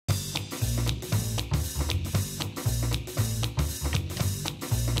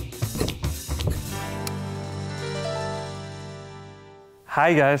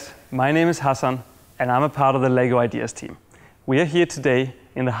Hi guys, my name is Hasan and I'm a part of the LEGO Ideas team. We are here today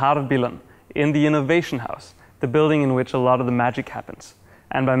in the heart of Billund, in the Innovation House, the building in which a lot of the magic happens.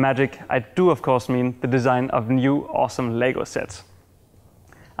 And by magic, I do of course mean the design of new awesome LEGO sets.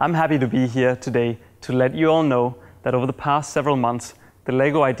 I'm happy to be here today to let you all know that over the past several months, the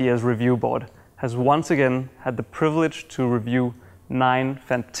LEGO Ideas Review Board has once again had the privilege to review 9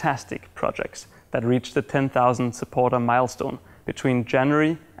 fantastic projects that reached the 10,000 supporter milestone between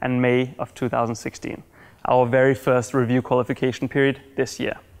January and May of 2016, our very first review qualification period this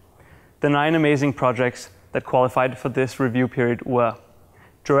year. The 9 amazing projects that qualified for this review period were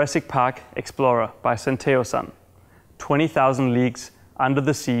Jurassic Park Explorer by San, 20,000 Leagues Under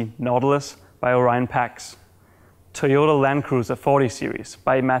the Sea Nautilus by Orion Pax, Toyota Land Cruiser 40 Series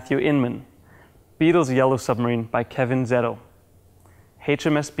by Matthew Inman, Beatles Yellow Submarine by Kevin Zetto,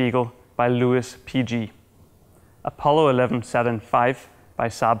 HMS Beagle by Louis PG, Apollo 11 Saturn V by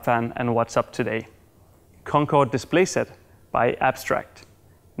Saabfan and What's Up Today, Concorde Display Set by Abstract,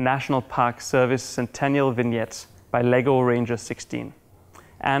 National Park Service Centennial Vignettes by LEGO Ranger 16,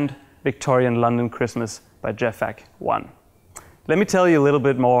 and Victorian London Christmas by Jeffac 1. Let me tell you a little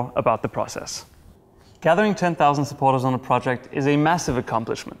bit more about the process. Gathering 10,000 supporters on a project is a massive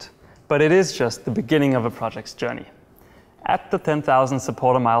accomplishment, but it is just the beginning of a project's journey. At the 10,000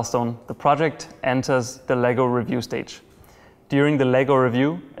 supporter milestone, the project enters the LEGO review stage. During the LEGO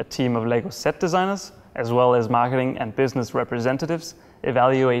review, a team of LEGO set designers, as well as marketing and business representatives,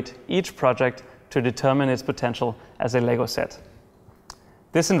 evaluate each project to determine its potential as a LEGO set.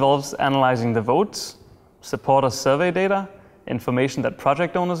 This involves analyzing the votes, supporter survey data, information that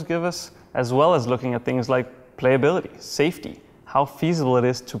project owners give us, as well as looking at things like playability, safety, how feasible it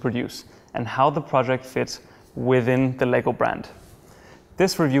is to produce, and how the project fits within the LEGO brand.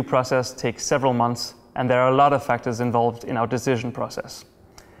 This review process takes several months, and there are a lot of factors involved in our decision process.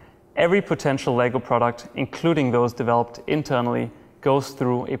 Every potential LEGO product, including those developed internally, goes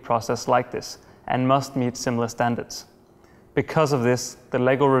through a process like this and must meet similar standards. Because of this, the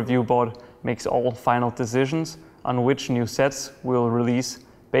LEGO Review Board makes all final decisions on which new sets we will release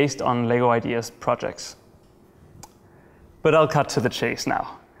based on LEGO Ideas projects. But I'll cut to the chase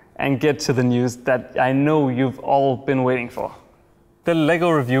now and get to the news that I know you've all been waiting for. The LEGO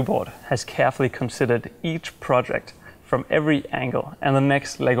Review Board has carefully considered each project from every angle, and the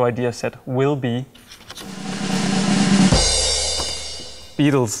next LEGO Idea set will be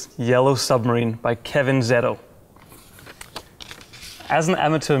Beatles Yellow Submarine by Kevin Zetto. As an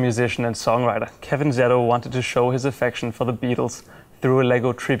amateur musician and songwriter, Kevin Zetto wanted to show his affection for the Beatles through a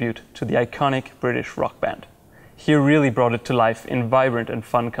LEGO tribute to the iconic British rock band. He really brought it to life in vibrant and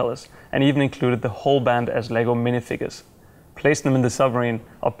fun colors, and even included the whole band as LEGO minifigures. Place them in the submarine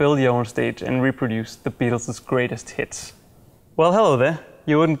or build your own stage and reproduce the Beatles' greatest hits. Well, hello there.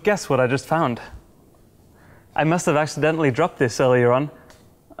 You wouldn't guess what I just found. I must have accidentally dropped this earlier on.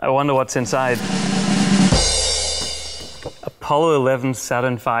 I wonder what's inside. Apollo 11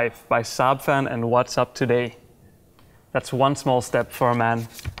 Saturn V by Saabfan and What's Up Today. That's one small step for a man,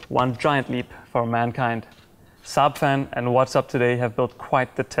 one giant leap for mankind. Saabfan and What's Up Today have built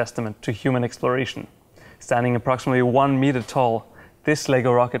quite the testament to human exploration. Standing approximately 1 meter tall, this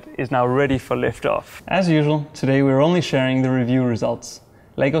LEGO rocket is now ready for liftoff. As usual, today we're only sharing the review results.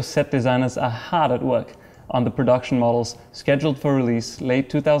 LEGO set designers are hard at work on the production models scheduled for release late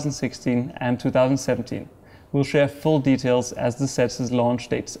 2016 and 2017. We'll share full details as the sets' launch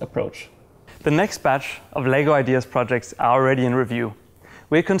dates approach. The next batch of LEGO Ideas projects are already in review.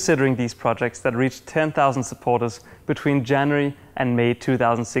 We're considering these projects that reached 10,000 supporters between January and May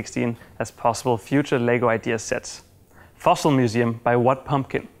 2016 as possible future LEGO Ideas sets. Fossil Museum by What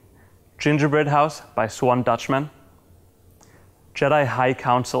Pumpkin, Gingerbread House by Swan Dutchman, Jedi High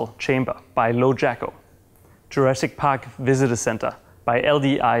Council Chamber by Lo Jacko, Jurassic Park Visitor Center by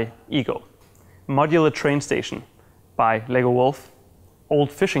LDI Ego, Modular Train Station by LEGO Wolf, Old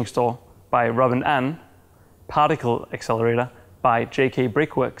Fishing Store by Robin Ann, Particle Accelerator by JK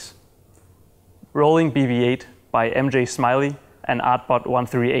Brickworks, Rolling BB-8 by MJ Smiley and Artbot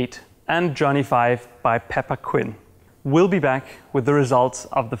 138, and Johnny 5 by Peppa Quinn. We'll be back with the results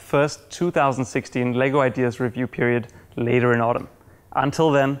of the first 2016 LEGO Ideas review period later in autumn.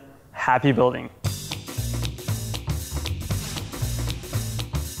 Until then, happy building!